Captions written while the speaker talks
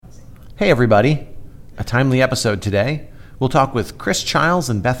Hey everybody, a timely episode today. We'll talk with Chris Childs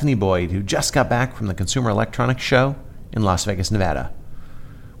and Bethany Boyd, who just got back from the Consumer Electronics Show in Las Vegas, Nevada.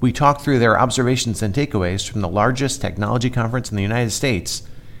 We talked through their observations and takeaways from the largest technology conference in the United States,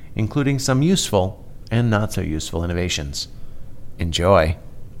 including some useful and not so useful innovations. Enjoy.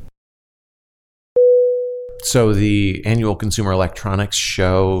 So the annual Consumer Electronics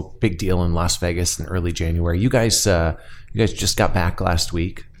Show, big deal in Las Vegas in early January. You guys just got back last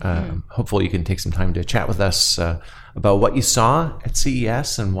week. Hopefully you can take some time to chat with us about what you saw at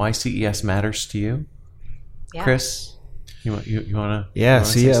CES and why CES matters to you. Yeah. Chris, you want to? Yeah,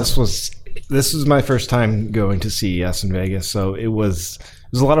 CES this was my first time going to CES in Vegas, so it was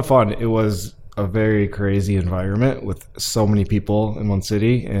a lot of fun. It was a very crazy environment with so many people in one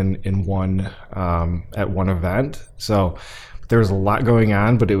city and in one at one event. So there was a lot going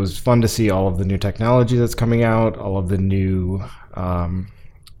on, but it was fun to see all of the new technology that's coming out, all of the new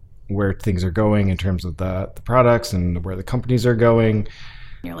where things are going in terms of the products and where the companies are going.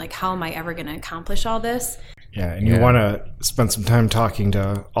 You're like, how am I ever going to accomplish all this? Yeah, and you want to spend some time talking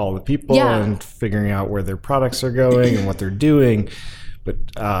to all the people and figuring out where their products are going and what they're doing. But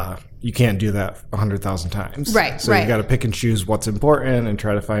you can't do that 100,000 times. Right, So you got to pick and choose what's important and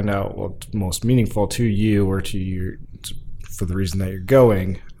try to find out what's most meaningful to you or for the reason that you're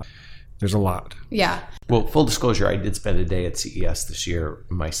going. There's a lot. Yeah. Well, full disclosure, I did spend a day at CES this year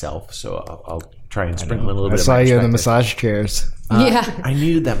myself, so I'll try and sprinkle in a little bit of my I saw you in the perspective. massage chairs. I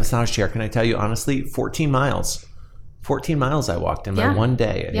needed that massage chair. Can I tell you honestly? 14 miles. 14 miles I walked in my one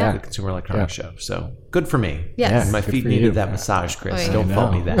day at the Consumer Electronics Show. So good for me. Yes. And my feet needed that massage, Chris. Oh, yeah. Don't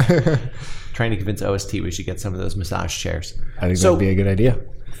fault me that. Trying to convince OST we should get some of those massage chairs. I think that'd be a good idea.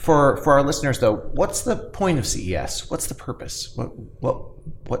 For our listeners, though, what's the point of CES? What's the purpose?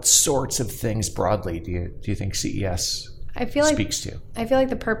 What sorts of things broadly do you think CES speaks to? I feel like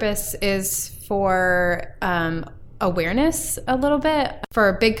the purpose is for awareness a little bit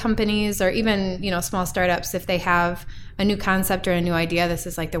for big companies or even small startups. If they have a new concept or a new idea, this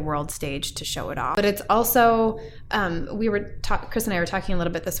is like the world stage to show it off. But it's also Chris and I were talking a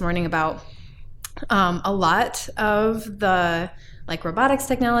little bit this morning about a lot of the robotics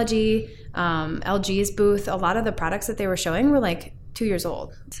technology, LG's booth. A lot of the products that they were showing were 2 years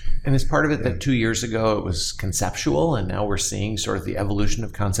old. And is part of it that 2 years ago it was conceptual and now we're seeing sort of the evolution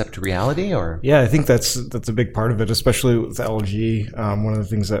of concept to reality? Or Yeah, I think that's a big part of it, especially with LG. One of the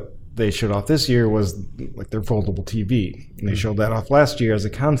things that they showed off this year was their foldable TV. And they showed that off last year as a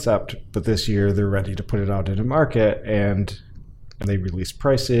concept, but this year they're ready to put it out into market and they released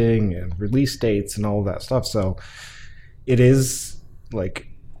pricing and release dates and all of that stuff. So it is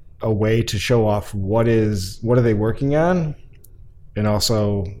a way to show off what are they working on and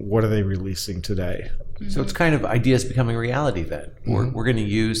also what are they releasing today. So it's kind of ideas becoming reality then. We're going to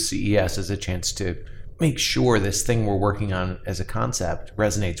use CES as a chance to make sure this thing we're working on as a concept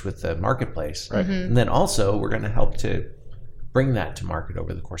resonates with the marketplace. Right. And then also we're going to help to bring that to market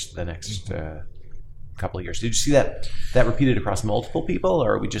over the course of the next couple of years. Did you see that repeated across multiple people,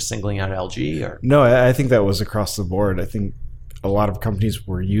 or are we just singling out LG? Or No, I think that was across the board. I think a lot of companies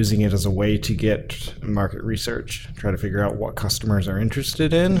were using it as a way to get market research, try to figure out what customers are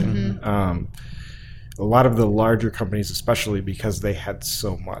interested in. A lot of the larger companies, especially because they had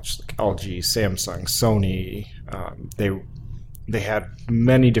so much, like LG, Samsung, Sony, they had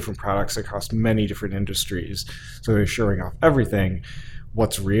many different products across many different industries. So they're showing off everything.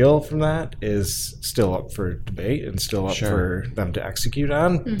 What's real from that is still up for debate and still up for them to execute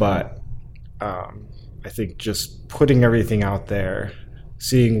on. But I think just putting everything out there,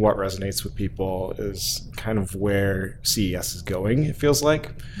 seeing what resonates with people is kind of where CES is going, it feels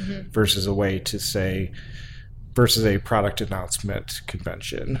like, versus a product announcement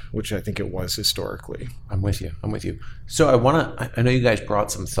convention, which I think it was historically. I'm with you. So I know you guys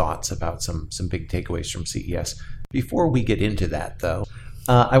brought some thoughts about some big takeaways from CES. Before we get into that, though,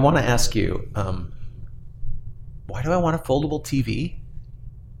 I want to ask you, why do I want a foldable TV?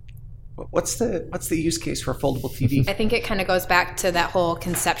 What's the use case for a foldable TV? I think it kind of goes back to that whole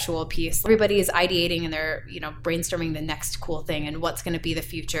conceptual piece. Everybody is ideating and they're, brainstorming the next cool thing and what's going to be the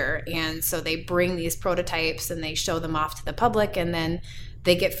future. And so they bring these prototypes and they show them off to the public, and then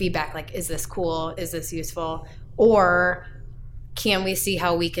they get feedback like, is this cool? Is this useful? Or can we see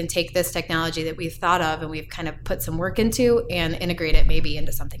how we can take this technology that we've thought of and we've kind of put some work into and integrate it maybe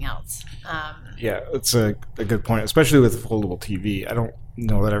into something else? Yeah, it's a good point, especially with a foldable TV. I don't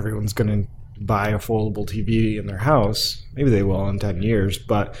know that everyone's going to buy a foldable TV in their house. Maybe they will in 10 years,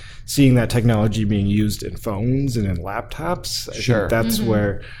 but seeing that technology being used in phones and in laptops, I think that's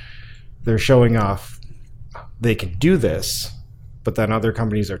where they're showing off they can do this, But then other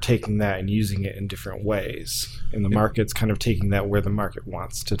companies are taking that and using it in different ways. And the market's kind of taking that where the market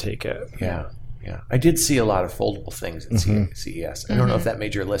wants to take it. Yeah. I did see a lot of foldable things at CES. I don't know if that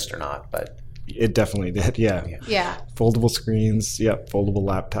made your list or not, but it definitely did. Yeah. Foldable screens. Yep. Foldable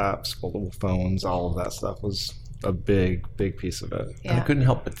laptops, foldable phones, all of that stuff was a big piece of it. And I couldn't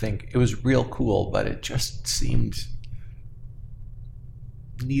help but think it was real cool, but it just seemed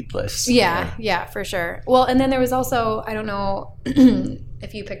needless. Yeah, for sure. Well, and then there was also, I don't know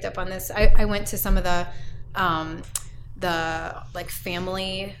if you picked up on this, I went to some of the like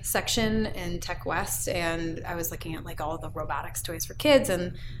family section in Tech West, and I was looking at like all the robotics toys for kids,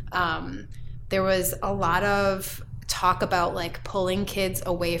 and there was a lot of talk about like pulling kids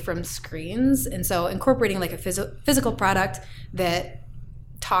away from screens, and so incorporating like a physical product that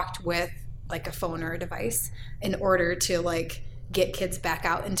talked with like a phone or a device in order to like get kids back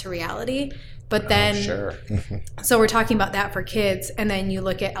out into reality. But then, so we're talking about that for kids, and then you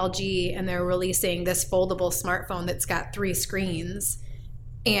look at LG and they're releasing this foldable smartphone that's got 3 screens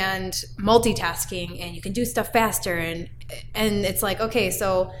and multitasking, and you can do stuff faster, and it's like, okay,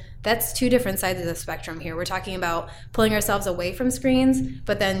 so that's 2 different sides of the spectrum here. We're talking about pulling ourselves away from screens,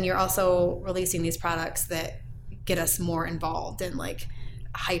 but then you're also releasing these products that get us more involved in like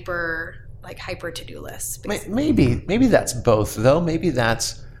hyper to-do lists. Maybe that's both, though. Maybe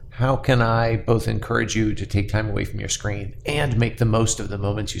that's how can I both encourage you to take time away from your screen and make the most of the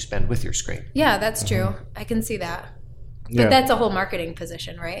moments you spend with your screen. Yeah, that's true. I can see that. But that's a whole marketing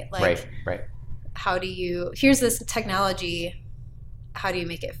position, right? Like, right. How do you, here's this technology, how do you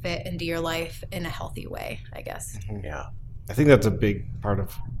make it fit into your life in a healthy way, I guess? Yeah. I think that's a big part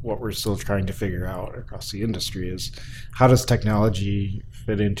of what we're still trying to figure out across the industry is how does technology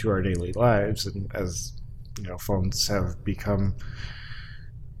fit into our daily lives? And as you know, phones have become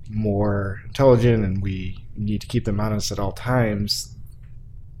more intelligent and we need to keep them on us at all times,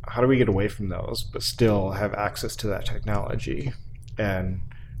 how do we get away from those but still have access to that technology and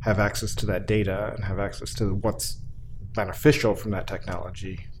have access to that data and have access to what's beneficial from that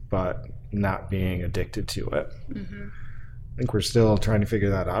technology but not being addicted to it? I think we're still trying to figure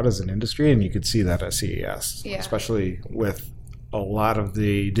that out as an industry, and you could see that at CES, especially with a lot of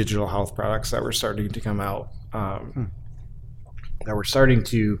the digital health products that were starting to come out, that were starting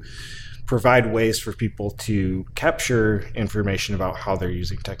to provide ways for people to capture information about how they're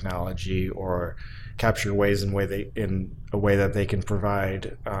using technology, or capture ways in a way that they can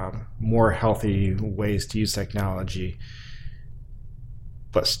provide more healthy ways to use technology,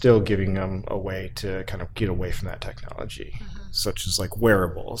 but still giving them a way to kind of get away from that technology, such as like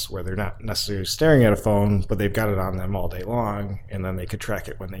wearables, where they're not necessarily staring at a phone, but they've got it on them all day long, and then they could track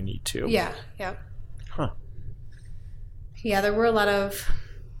it when they need to. Yeah. Yeah, there were a lot of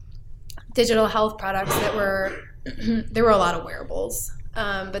digital health products that were, there were a lot of wearables,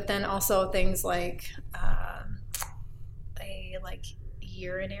 but then also things like a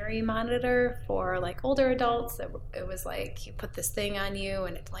urinary monitor for like older adults. It was like you put this thing on you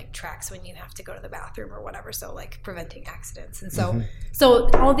and it like tracks when you have to go to the bathroom or whatever, so like preventing accidents. And so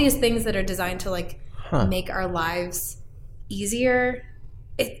all these things that are designed to like make our lives easier,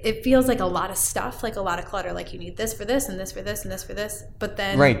 it feels like a lot of stuff, like a lot of clutter, like you need this for this and this for this and this for this, but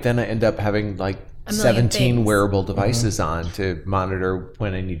then then I end up having like 17 wearable devices on to monitor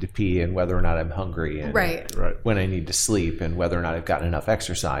when I need to pee and whether or not I'm hungry, and when I need to sleep and whether or not I've gotten enough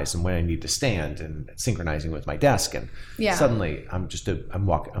exercise and when I need to stand, and synchronizing with my desk, and suddenly I'm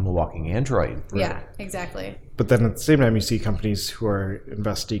a walking android. Yeah, exactly. But then at the same time, you see companies who are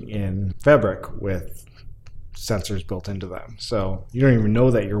investing in fabric with sensors built into them, so you don't even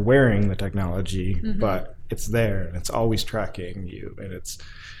know that you're wearing the technology, but it's there and it's always tracking you, and it's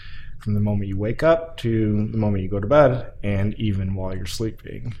from the moment you wake up to the moment you go to bed, and even while you're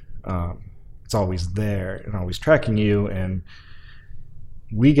sleeping, it's always there and always tracking you. And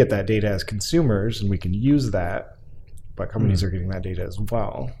we get that data as consumers and we can use that, but companies are getting that data as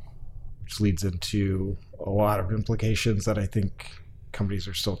well, which leads into a lot of implications that I think companies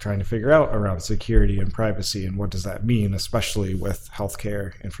are still trying to figure out around security and privacy, and what does that mean, especially with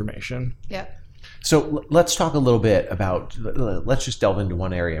healthcare information. Yeah. So let's talk a little bit about, let's just delve into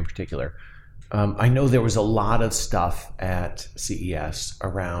one area in particular. I know there was a lot of stuff at CES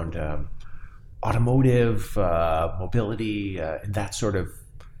around automotive, mobility, in that sort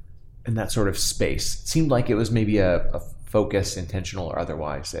of space. It seemed like it was maybe a focus, intentional or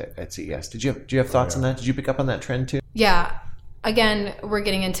otherwise, at CES. Do you have thoughts on that? Did you pick up on that trend too? Yeah. Again, we're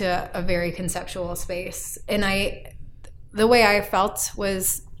getting into a very conceptual space, and the way I felt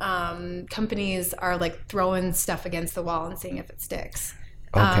was companies are like throwing stuff against the wall and seeing if it sticks.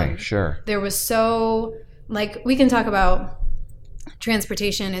 Okay, sure. There was so, like, we can talk about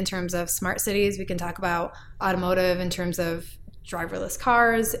transportation in terms of smart cities. We can talk about automotive in terms of driverless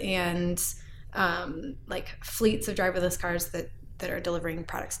cars and like fleets of driverless cars that are delivering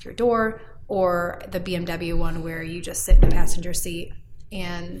products to your door, or the BMW one where you just sit in a passenger seat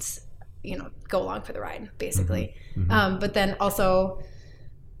and, you know, go along for the ride, basically. But then also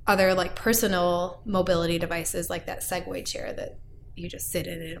other like personal mobility devices like that Segway chair that you just sit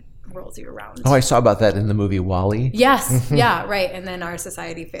in and it rolls you around. Oh, I saw about that in the movie WALL-E. Yes. Yeah, right. And then our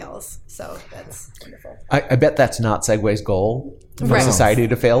society fails. So that's wonderful. I bet that's not Segway's goal for Right. society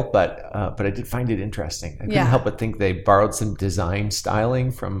to fail, but I did find it interesting. I couldn't help but think they borrowed some design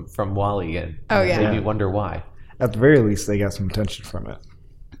styling from WALL-E, and it made me wonder why. At the very least, they got some attention from it.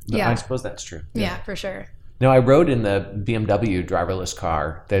 But Yeah. I suppose that's true. Yeah, for sure. No, I rode in the BMW driverless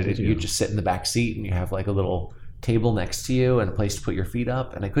car that you just sit in the back seat and you have like a little table next to you and a place to put your feet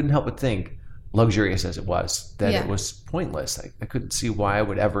up. And I couldn't help but think, luxurious as it was, that it was pointless. I couldn't see why I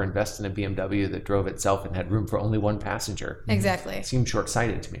would ever invest in a BMW that drove itself and had room for only one passenger. Exactly. It seemed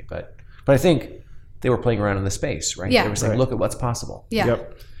short-sighted to me, but I think they were playing around in the space, right? Yeah. They were saying, look at what's possible. Yeah.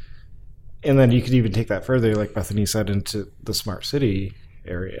 Yep. And then you could even take that further, like Bethany said, into the smart city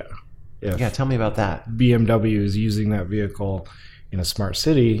area. If Yeah, tell me about that. BMW is using that vehicle in a smart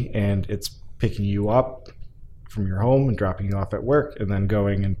city and it's picking you up from your home and dropping you off at work, and then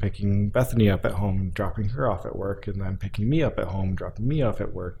going and picking Bethany up at home and dropping her off at work, and then picking me up at home and dropping me off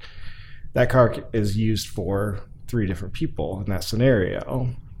at work. That car is used for 3 different people in that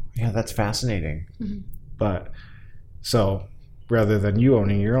scenario. Yeah, that's fascinating. But so rather than you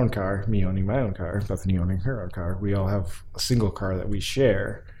owning your own car, me owning my own car, Bethany owning her own car, we all have a single car that we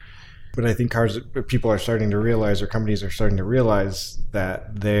share. But I think people are starting to realize, or companies are starting to realize,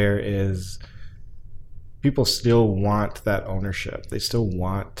 that people still want that ownership. They still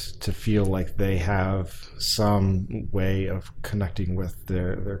want to feel like they have some way of connecting with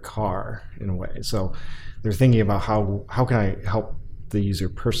their car in a way. So they're thinking about how can I help the user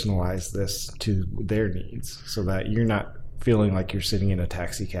personalize this to their needs, so that you're not feeling like you're sitting in a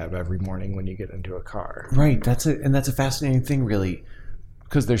taxi cab every morning when you get into a car. Right. That's a fascinating thing, really,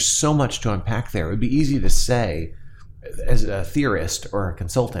 because there's so much to unpack there. It would be easy to say, as a theorist or a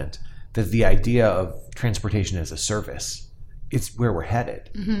consultant, that the idea of transportation as a service, it's where we're headed.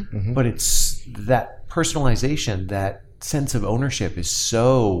 But it's that personalization, that sense of ownership is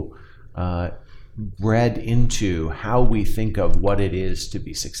so bred into how we think of what it is to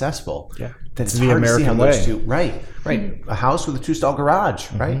be successful. Yeah. That it's The hard to see how American those way. two, right. A house with a 2-stall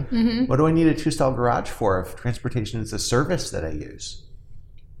garage, right? What do I need a 2-stall garage for if transportation is a service that I use?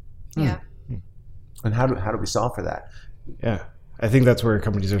 Yeah. And how do we solve for that? Yeah. I think that's where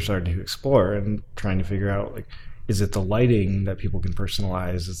companies are starting to explore and trying to figure out, like, is it the lighting that people can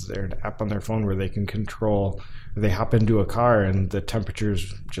personalize? Is there an app on their phone where they can control, they hop into a car and the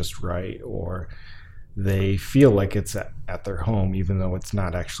temperature's just right, or they feel like it's at their home even though it's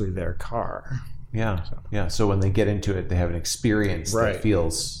not actually their car. Yeah. Yeah. So when they get into it, they have an experience Right. that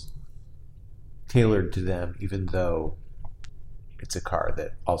feels tailored to them, even though it's a car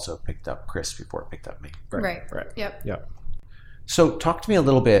that also picked up Chris before it picked up me. Right. Yep. So talk to me a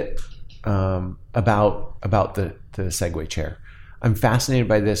little bit about the Segway chair. I'm fascinated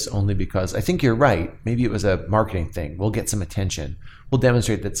by this only because I think you're right. Maybe it was a marketing thing. We'll get some attention. We'll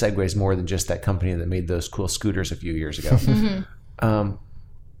demonstrate that Segway is more than just that company that made those cool scooters a few years ago.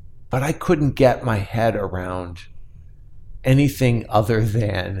 But I couldn't get my head around anything other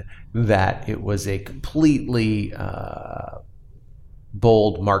than that it was a completely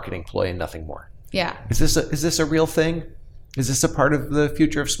bold marketing ploy and nothing more. Yeah. Is this a real thing? Is this a part of the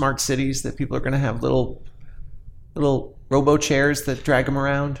future of smart cities, that people are going to have little robo chairs that drag them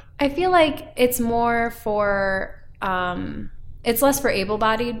around? I feel like it's more for, it's less for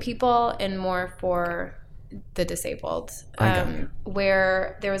able-bodied people and more for the disabled. I got you.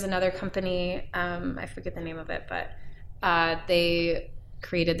 Where there was another company, I forget the name of it, but they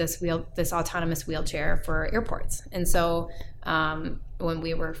created this autonomous wheelchair for airports. And so when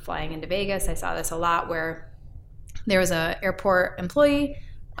we were flying into Vegas, I saw this a lot, where there was an airport employee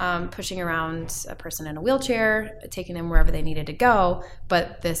pushing around a person in a wheelchair, taking them wherever they needed to go.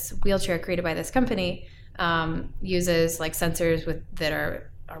 But this wheelchair created by this company uses like sensors that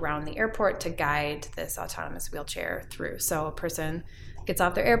are around the airport to guide this autonomous wheelchair through. So a person gets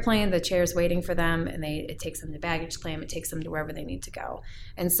off their airplane, the chair's waiting for them, and it takes them to baggage claim, it takes them to wherever they need to go.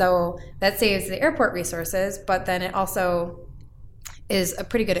 And so that saves the airport resources, but then it also is a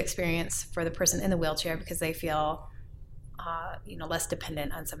pretty good experience for the person in the wheelchair, because they feel less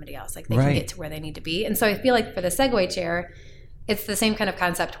dependent on somebody else. Like they can get to where they need to be. And so I feel like for the Segway chair, it's the same kind of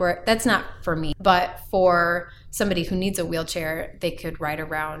concept where that's not for me, but for somebody who needs a wheelchair, they could ride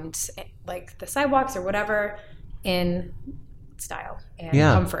around like the sidewalks or whatever in style and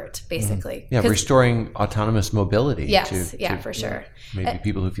comfort, basically. Yeah, restoring autonomous mobility. Yes, for sure. Maybe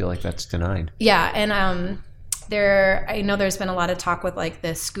people who feel like that's denied. Yeah, and I know there's been a lot of talk with like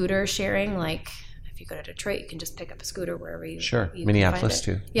the scooter sharing, like if you go to Detroit, you can just pick up a scooter wherever you you Minneapolis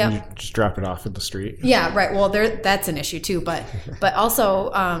too. Yeah, you just drop it off at the street. Yeah, right. Well, that's an issue too, but also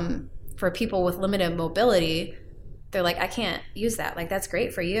for people with limited mobility, they're like, I can't use that. Like, that's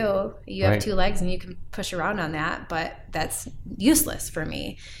great for you. You have 2 legs and you can push around on that, but that's useless for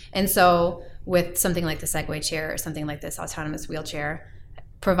me. And so with something like the Segway chair or something like this autonomous wheelchair,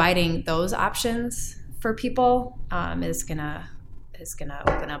 providing those options for people is gonna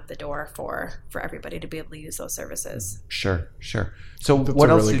open up the door for everybody to be able to use those services. Sure. So that's what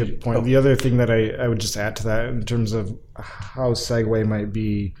a else? Really good point. The other thing that I would just add to that in terms of how Segway might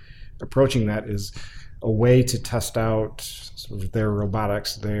be approaching that is a way to test out sort of their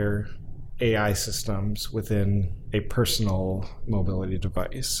robotics, their AI systems within a personal mobility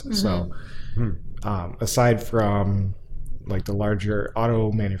device. Mm-hmm. So aside from like the larger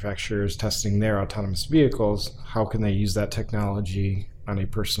auto manufacturers testing their autonomous vehicles, how can they use that technology on a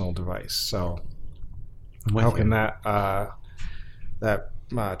personal device? So how can that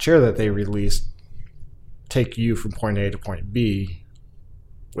chair that they released take you from point A to point B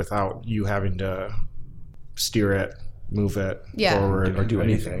without you having to steer it, move it forward, or do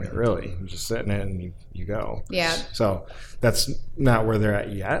anything really? You're just sitting in it and you go. Yeah. So that's not where they're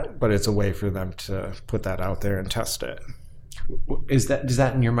at yet, but it's a way for them to put that out there and test it. Does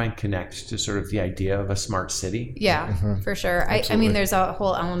that in your mind connect to sort of the idea of a smart city? Yeah, for sure. I mean, there's a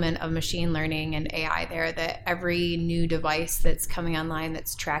whole element of machine learning and AI there, that every new device that's coming online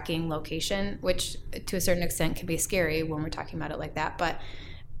that's tracking location, which to a certain extent can be scary when we're talking about it like that, but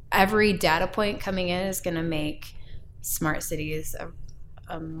every data point coming in is going to make smart cities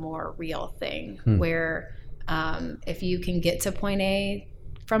a more real thing, where if you can get to from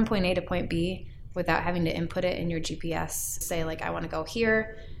point A to point B without having to input it in your GPS, say like, I want to go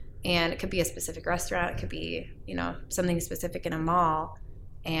here, and it could be a specific restaurant, it could be, something specific in a mall,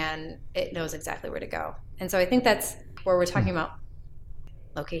 and it knows exactly where to go. And so I think that's where we're talking about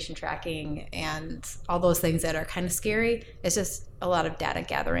location tracking and all those things that are kind of scary. It's just a lot of data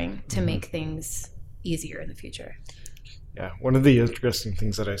gathering to make things easier in the future. Yeah, one of the interesting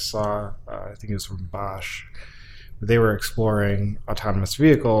things that I saw, I think it was from Bosch, they were exploring autonomous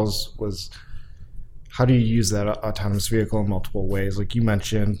vehicles, was how do you use that autonomous vehicle in multiple ways? Like you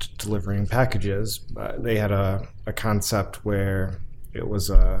mentioned, delivering packages. They had a concept where it was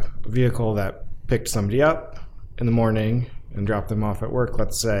a vehicle that picked somebody up in the morning and dropped them off at work,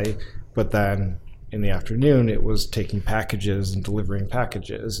 let's say, but then in the afternoon it was taking packages and delivering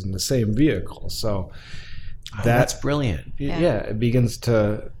packages in the same vehicle. So that's brilliant. Yeah, it begins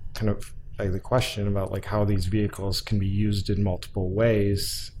to kind of like the question about like how these vehicles can be used in multiple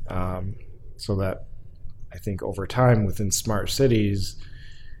ways, so that I think over time within smart cities,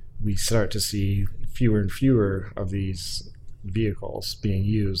 we start to see fewer and fewer of these vehicles being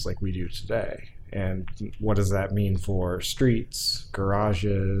used like we do today. And what does that mean for streets,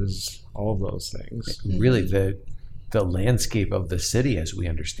 garages, all of those things? Really, the landscape of the city as we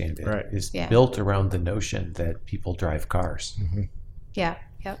understand it is built around the notion that people drive cars. Mm-hmm. Yeah,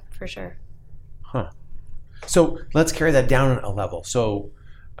 yep, for sure. Huh. So let's carry that down a level. So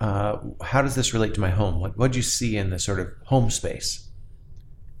how does this relate to my home? What do you see in the sort of home space?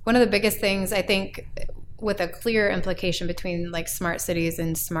 One of the biggest things, I think, with a clear implication between like smart cities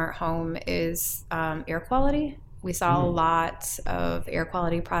and smart home is air quality. We saw a lot of air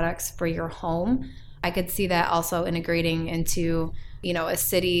quality products for your home. I could see that also integrating into, a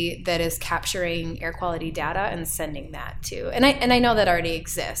city that is capturing air quality data and sending that to. And I know that already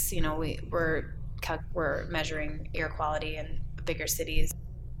exists. We're measuring air quality in bigger cities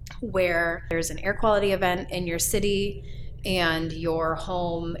where there's an air quality event in your city and your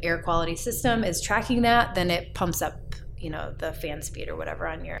home air quality system is tracking that, then it pumps up, the fan speed or whatever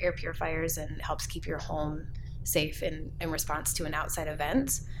on your air purifiers and helps keep your home safe in response to an outside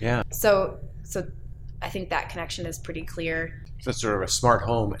event. Yeah. So I think that connection is pretty clear. So it's sort of a smart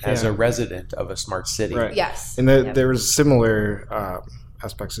home as a resident of a smart city. Right. Yes. And there was similar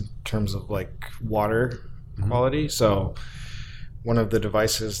aspects in terms of like water quality. So one of the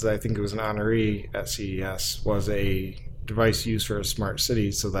devices that I think it was an honoree at CES was a device used for a smart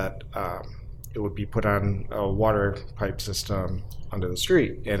city, so that it would be put on a water pipe system under the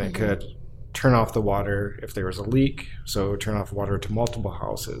street, and it could turn off the water if there was a leak, so it would turn off water to multiple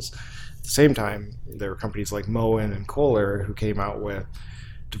houses. At the same time, there were companies like Moen and Kohler who came out with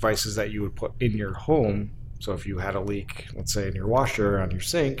devices that you would put in your home. So if you had a leak, let's say in your washer on your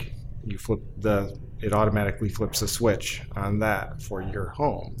sink, you it automatically flips a switch on that for your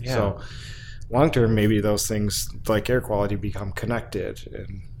home. Yeah. So long term, maybe those things like air quality become connected,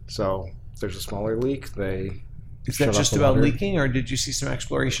 and so if there's a smaller leak, Is that just about leaking, or did you see some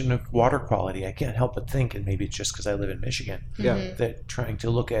exploration of water quality? I can't help but think, and maybe it's just because I live in Michigan, that trying to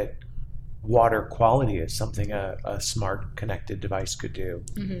look at water quality is something a smart connected device could do.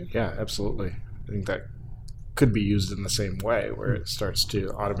 Yeah, absolutely. I think that could be used in the same way, where it starts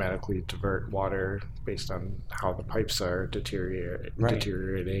to automatically divert water based on how the pipes are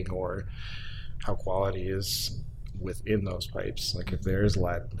deteriorating or how quality is within those pipes. Like if there is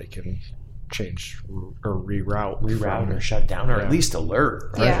lead, they can change or reroute or shut down, or at least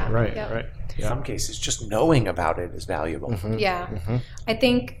alert. Right, Yeah. right, Yep. right. In some cases, just knowing about it is valuable. Yeah. I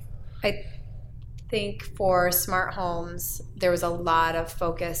think for smart homes, there was a lot of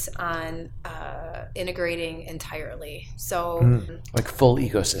focus on integrating entirely. So Like full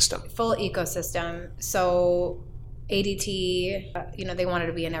ecosystem. full ecosystem. So ADT, they wanted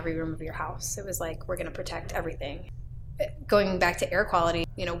to be in every room of your house. It was like, we're going to protect everything. Going back to air quality,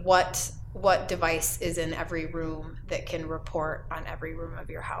 what device is in every room that can report on every room of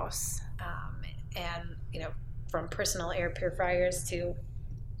your house? And from personal air purifiers to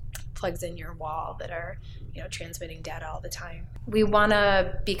plugs in your wall that are transmitting data all the time. We want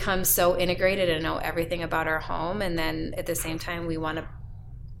to become so integrated and know everything about our home, and then at the same time we want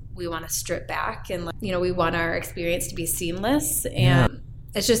to strip back, and we want our experience to be seamless. And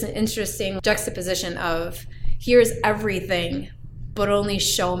it's just an interesting juxtaposition of, here's everything, but only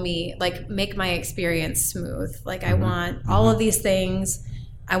show me, make my experience smooth. I want all of these things.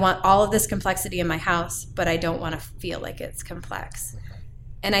 I want all of this complexity in my house, but I don't want to feel like it's complex.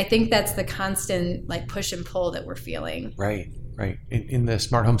 And I think that's the constant push and pull that we're feeling. Right. In the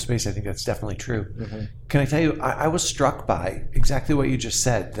smart home space, I think that's definitely true. Can I tell you, I was struck by exactly what you just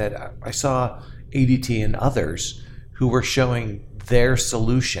said, that I saw ADT and others who were showing their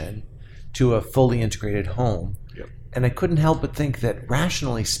solution to a fully integrated home. Yep. And I couldn't help but think that,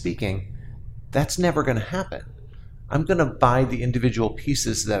 rationally speaking, that's never going to happen. I'm going to buy the individual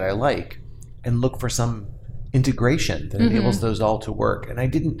pieces that I like and look for some integration that enables those all to work. And I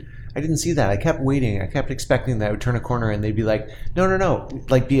didn't see that. I kept waiting. I kept expecting that I would turn a corner and they'd be like, no,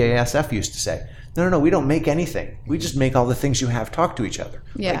 like BASF used to say, no, we don't make anything. We just make all the things you have talk to each other.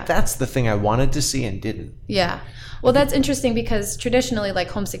 Yeah. That's the thing I wanted to see and didn't. Yeah. Well, that's interesting, because traditionally,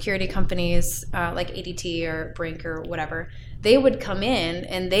 home security companies like ADT or Brink or whatever, they would come in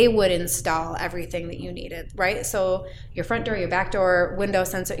and they would install everything that you needed, right? So your front door, your back door, window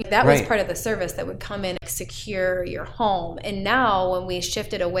sensor, that was part of the service that would come in and secure your home. And now when we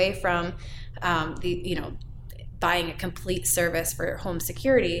shifted away from buying a complete service for home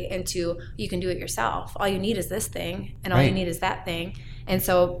security into, you can do it yourself. All you need is this thing, and all you need is that thing. And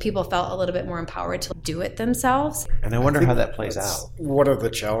so people felt a little bit more empowered to do it themselves. And I wonder how that plays out. One of the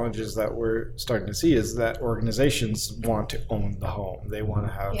challenges that we're starting to see is that organizations want to own the home. They want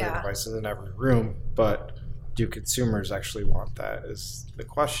to have their devices in every room, but do consumers actually want that is the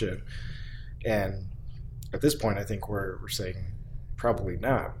question. And at this point, I think we're saying probably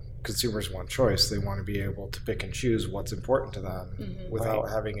not. Consumers want choice. They want to be able to pick and choose what's important to them without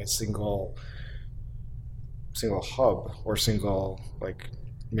having a single hub or single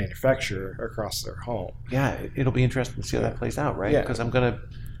manufacturer across their home. Yeah, it'll be interesting to see how that plays out, right? Because I'm going to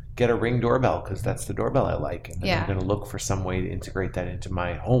get a Ring doorbell because that's the doorbell I like, and then I'm going to look for some way to integrate that into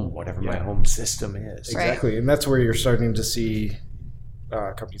my home, whatever my home system is. Exactly, and that's where you're starting to see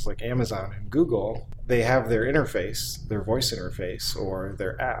companies like Amazon and Google. They have their interface, their voice interface, or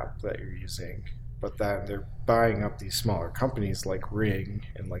their app that you're using, but then they're buying up these smaller companies like Ring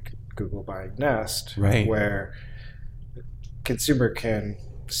and like Google buying Nest, where consumer can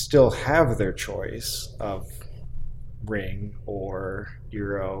still have their choice of Ring or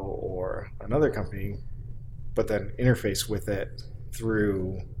Eero or another company, but then interface with it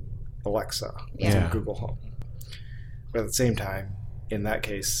through Alexa, through Google Home. But at the same time, in that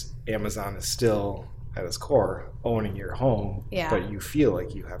case, Amazon is still at its core owning your home, but you feel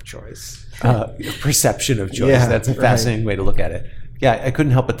like you have choice. Perception of choice. That's a fascinating way to look at it. Yeah, I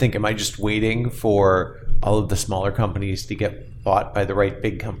couldn't help but think, am I just waiting for all of the smaller companies to get bought by the right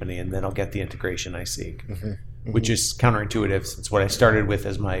big company, and then I'll get the integration I seek, which is counterintuitive, since what I started with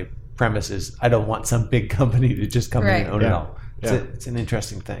as my premise is I don't want some big company to just come in and own it all. It's an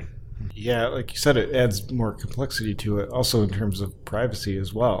interesting thing. Yeah, like you said, it adds more complexity to it, also in terms of privacy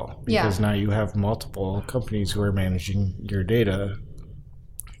as well. Because now you have multiple companies who are managing your data.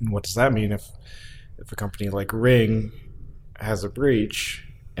 And what does that mean if a company like Ring has a breach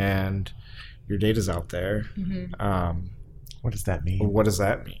and your data's out there? What does that mean? What does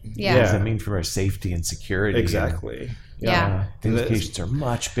that mean? Yeah. What does that mean for our safety and security? Exactly. Yeah. The implications are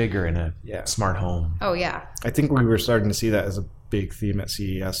much bigger in a smart home. Oh, yeah. I think we were starting to see that as a big theme at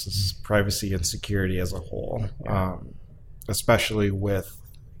CES, is privacy and security as a whole, especially with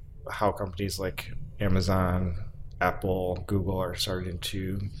how companies like Amazon, Apple, Google are starting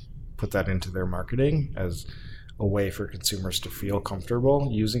to put that into their marketing as a way for consumers to feel comfortable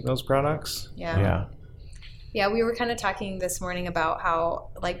using those products. Yeah, we were kind of talking this morning about how,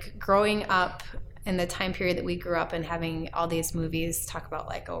 like, growing up in the time period that we grew up in, having all these movies talk about,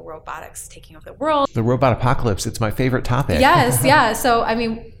 like, robotics taking over the world. The robot apocalypse, it's my favorite topic. Yes, yeah. So, I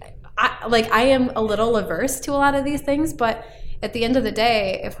mean, I am a little averse to a lot of these things, but at the end of the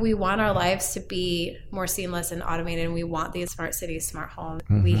day, if we want our lives to be more seamless and automated, and we want these smart cities, smart homes,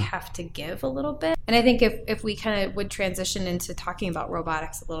 we have to give a little bit. And I think if we kind of would transition into talking about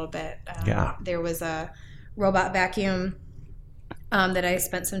robotics a little bit, there was a robot vacuum that I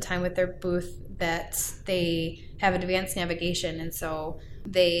spent some time with their booth, that they have advanced navigation, and so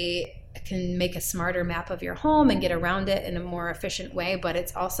they can make a smarter map of your home and get around it in a more efficient way, but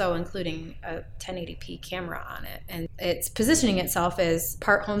it's also including a 1080p camera on it, and it's positioning itself as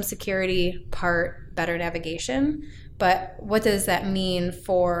part home security, part better navigation. But what does that mean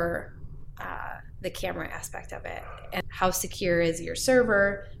for the camera aspect of it, and how secure is your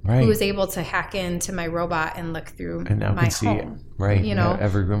server? Who is able to hack into my robot and look through and now my can home? See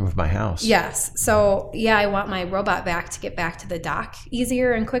every room of my house. Yes. So I want my robot vac to get back to the dock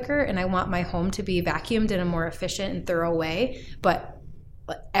easier and quicker, and I want my home to be vacuumed in a more efficient and thorough way, but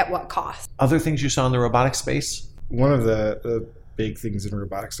at what cost? Other things you saw in the robotics space? One of the big things in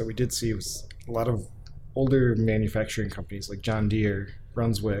robotics that we did see was a lot of older manufacturing companies like John Deere,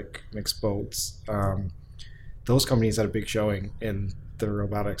 Brunswick, Mixed Boats. Those companies had a big showing in the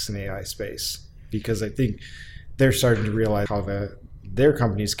robotics and AI space, because I think they're starting to realize how their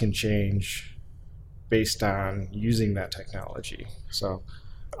companies can change based on using that technology. So,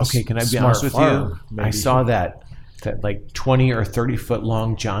 okay, can I be honest with you? Maybe. I saw that like 20 or 30 foot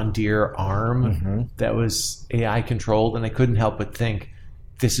long John Deere arm that was AI controlled, and I couldn't help but think,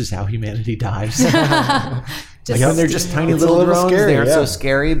 this is how humanity dies. When they're just tiny little drones, scary, they're so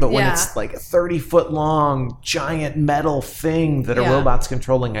scary. But when it's like a 30-foot long, giant metal thing that a robot's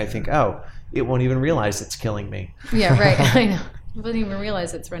controlling, I think, it won't even realize it's killing me. Yeah, right. I know. It wouldn't even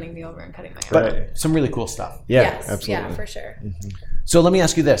realize it's running me over and cutting my arm. But some really cool stuff. Yeah, yes, absolutely. Yeah, for sure. So let me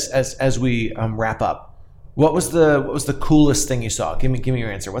ask you this, as we wrap up. What was the coolest thing you saw? Give me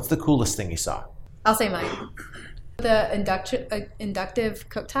your answer. What's the coolest thing you saw? I'll say mine. The inductive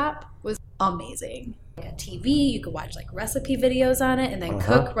cooktop was amazing. A TV, you could watch like recipe videos on it and then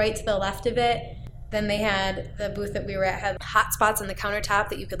cook right to the left of it. Then they had the booth that we were at had hot spots on the countertop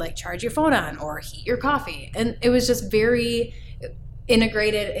that you could like charge your phone on or heat your coffee. And it was just very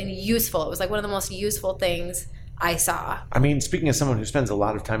integrated and useful. It was like one of the most useful things I saw. I mean, speaking as someone who spends a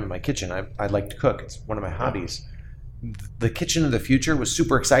lot of time in my kitchen, I like to cook. It's one of my hobbies. The kitchen of the future was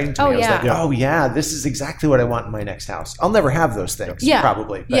super exciting to me. I was like, this is exactly what I want in my next house. I'll never have those things,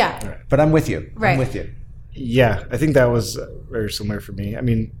 probably. But, but I'm with you. Right. I'm with you. Yeah, I think that was very similar for me. I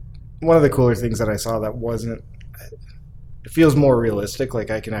mean, one of the cooler things that I saw that wasn't, it feels more realistic,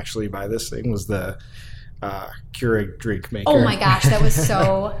 like I can actually buy this thing, was the Keurig drink maker. Oh my gosh, that was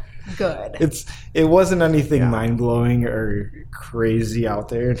so good. It wasn't anything mind-blowing or crazy out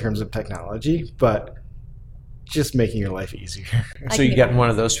there in terms of technology, but just making your life easier. So you got one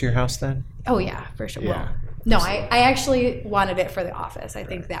of those for your house then? Oh yeah, for sure. Yeah. Well, no, I actually wanted it for the office. I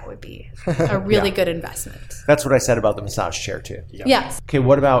think that would be a really good investment. That's what I said about the massage chair too. Yeah. Yes. Okay,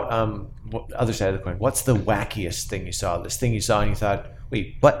 what about other side of the coin? What's the wackiest thing you saw? This thing you saw and you thought,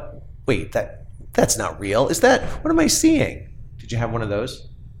 wait, what? Wait, that's not real. Is that, what am I seeing? Did you have one of those?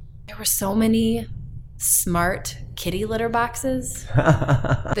 There were so many smart kitty litter boxes.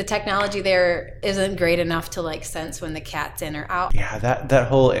 The technology there isn't great enough to like sense when the cat's in or out. Yeah, that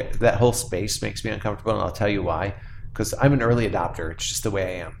whole space makes me uncomfortable, and I'll tell you why. Because I'm an early adopter. It's just the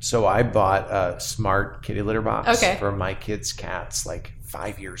way I am. So I bought a smart kitty litter box for my kids' cats like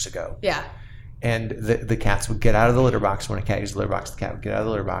 5 years ago. Yeah. And the cats would get out of the litter box. When a cat used the litter box, the cat would get out of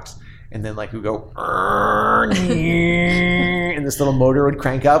the litter box. And then like it would go, and this little motor would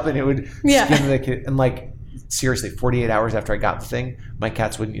crank up and it would skim the kid. And like, seriously, 48 hours after I got the thing, my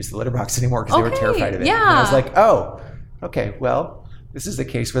cats wouldn't use the litter box anymore because they were terrified of it. Yeah. And I was like, oh, okay, well, this is the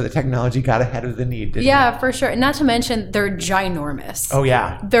case where the technology got ahead of the need, didn't it? For sure. Not to mention, they're ginormous. Oh,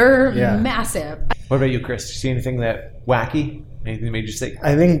 yeah. They're massive. What about you, Chris? Did you see anything that wacky? Anything that made you say?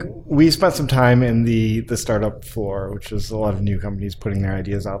 I think we spent some time in the startup floor, which is a lot of new companies putting their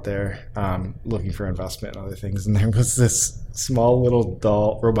ideas out there, looking for investment and other things. And there was this small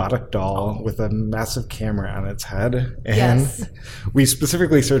little robotic doll with a massive camera on its head. And we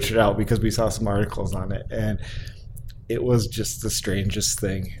specifically searched it out because we saw some articles on it. And it was just the strangest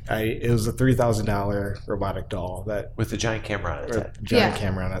thing. It was a $3,000 robotic doll that with a giant camera on its head.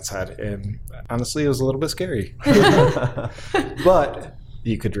 Camera on its head, and honestly, it was a little bit scary. But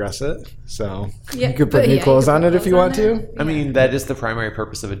you could dress it, so you could put new clothes on it if you want to. I mean, that is the primary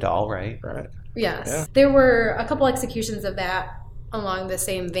purpose of a doll, right? Right. Yes. Yeah. There were a couple executions of that along the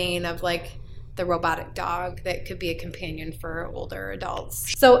same vein of like the robotic dog that could be a companion for older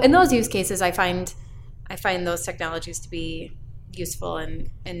adults. So in those use cases, I find those technologies to be useful and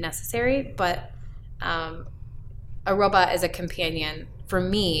necessary, but a robot as a companion, for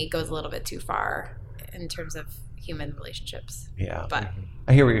me, goes a little bit too far in terms of human relationships. Yeah. But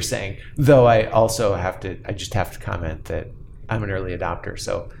I hear what you're saying. Though I just have to comment that I'm an early adopter.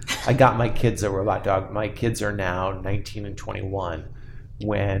 So I got my kids a robot dog. My kids are now 19 and 21.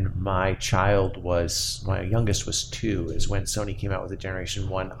 When my youngest was 2, is when Sony came out with the Generation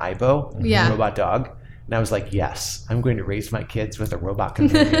 1 Aibo robot dog. And I was like, yes, I'm going to raise my kids with a robot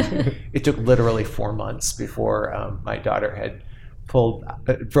companion. It took literally 4 months before my daughter had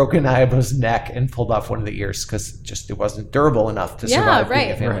broken Aibo's neck and pulled off one of the ears because it wasn't durable enough to survive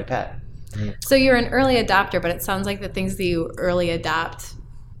being a family pet. So you're an early adopter, but it sounds like the things that you early adopt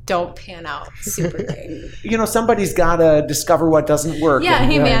don't pan out super great. Somebody's got to discover what doesn't work. Yeah,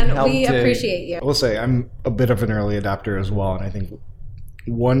 hey man, we appreciate you. I will say I'm a bit of an early adopter as well, and I think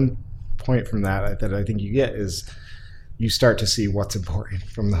one point from that I think you get is you start to see what's important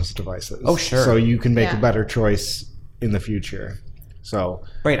from those devices. Oh, sure. So you can make a better choice in the future. So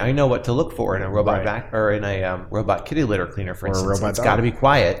right, I know what to look for in a robot vac or in a robot kitty litter cleaner, for instance. It's got to be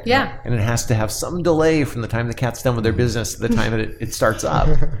quiet. Yeah, and it has to have some delay from the time the cat's done with their business to the time it starts up,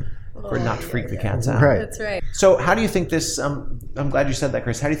 for not to freak the cats out. Right. That's right. So how do you think this? I'm glad you said that,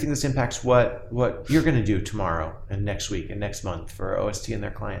 Chris. How do you think this impacts what you're going to do tomorrow and next week and next month for OST and their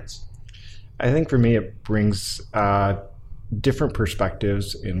clients? I think for me, it brings different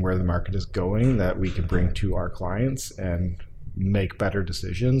perspectives in where the market is going that we can bring to our clients and make better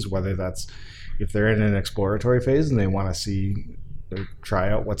decisions, whether that's if they're in an exploratory phase and they want to see or try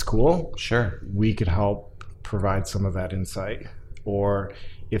out what's cool. Sure. We could help provide some of that insight. Or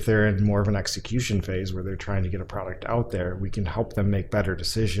if they're in more of an execution phase where they're trying to get a product out there, we can help them make better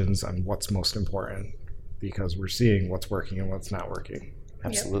decisions on what's most important because we're seeing what's working and what's not working.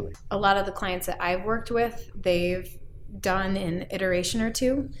 Absolutely. Yep. A lot of the clients that I've worked with, they've done an iteration or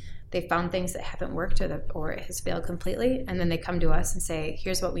two. They found things that haven't worked or it has failed completely. And then they come to us and say,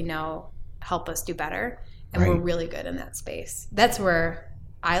 here's what we know, help us do better. And we're really good in that space. That's where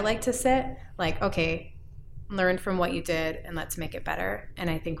I like to sit. Like, okay, learn from what you did and let's make it better. And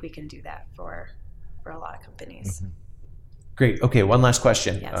I think we can do that for a lot of companies. Mm-hmm. Great. Okay, one last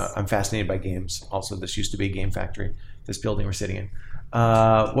question. Yes. I'm fascinated by games. Also, this used to be a game factory, this building we're sitting in.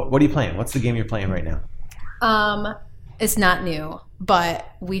 What are you playing? What's the game you're playing right now? It's not new, but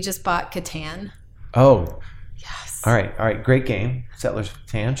we just bought Catan. Oh. Yes. All right. Great game. Settlers of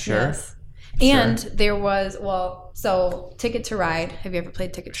Catan, sure. Yes. And there was, so Ticket to Ride. Have you ever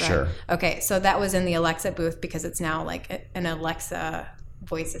played Ticket to Ride? Sure. Okay, so that was in the Alexa booth because it's now like an Alexa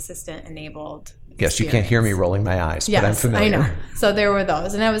voice assistant enabled. Yes, you can't hear me rolling my eyes, but I'm familiar. I know. So there were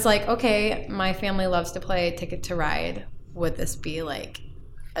those. And I was like, okay, my family loves to play Ticket to Ride. Would this be like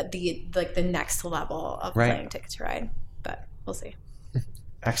the next level of playing Ticket to Ride? But we'll see.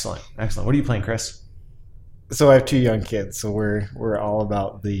 Excellent. What are you playing, Chris? So I have 2 young kids, so we're all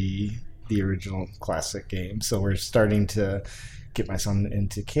about the original classic game. So we're starting to get my son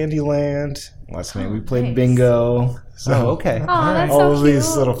into Candyland. Last night we played bingo. So okay. That's all so of cute.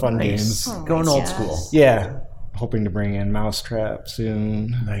 these little fun games. Going old school. Yeah. Hoping to bring in Mousetrap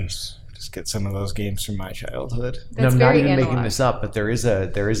soon. Nice. Just get some of those games from my childhood. That's I'm very not even analog. making this up, but there is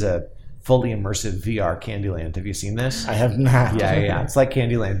a fully immersive VR Candyland. Have you seen this? I have not. Yeah. It's like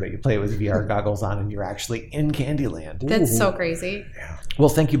Candyland, but you play it with VR goggles on and you're actually in Candyland. That's so crazy. Yeah. Well,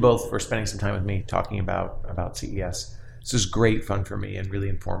 thank you both for spending some time with me talking about CES. This is great fun for me and really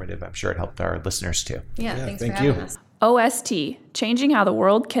informative. I'm sure it helped our listeners too. Yeah, thanks thank for having you. us. OST, changing how the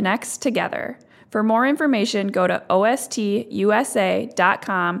world connects together. For more information, go to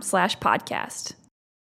ostusa.com/podcast.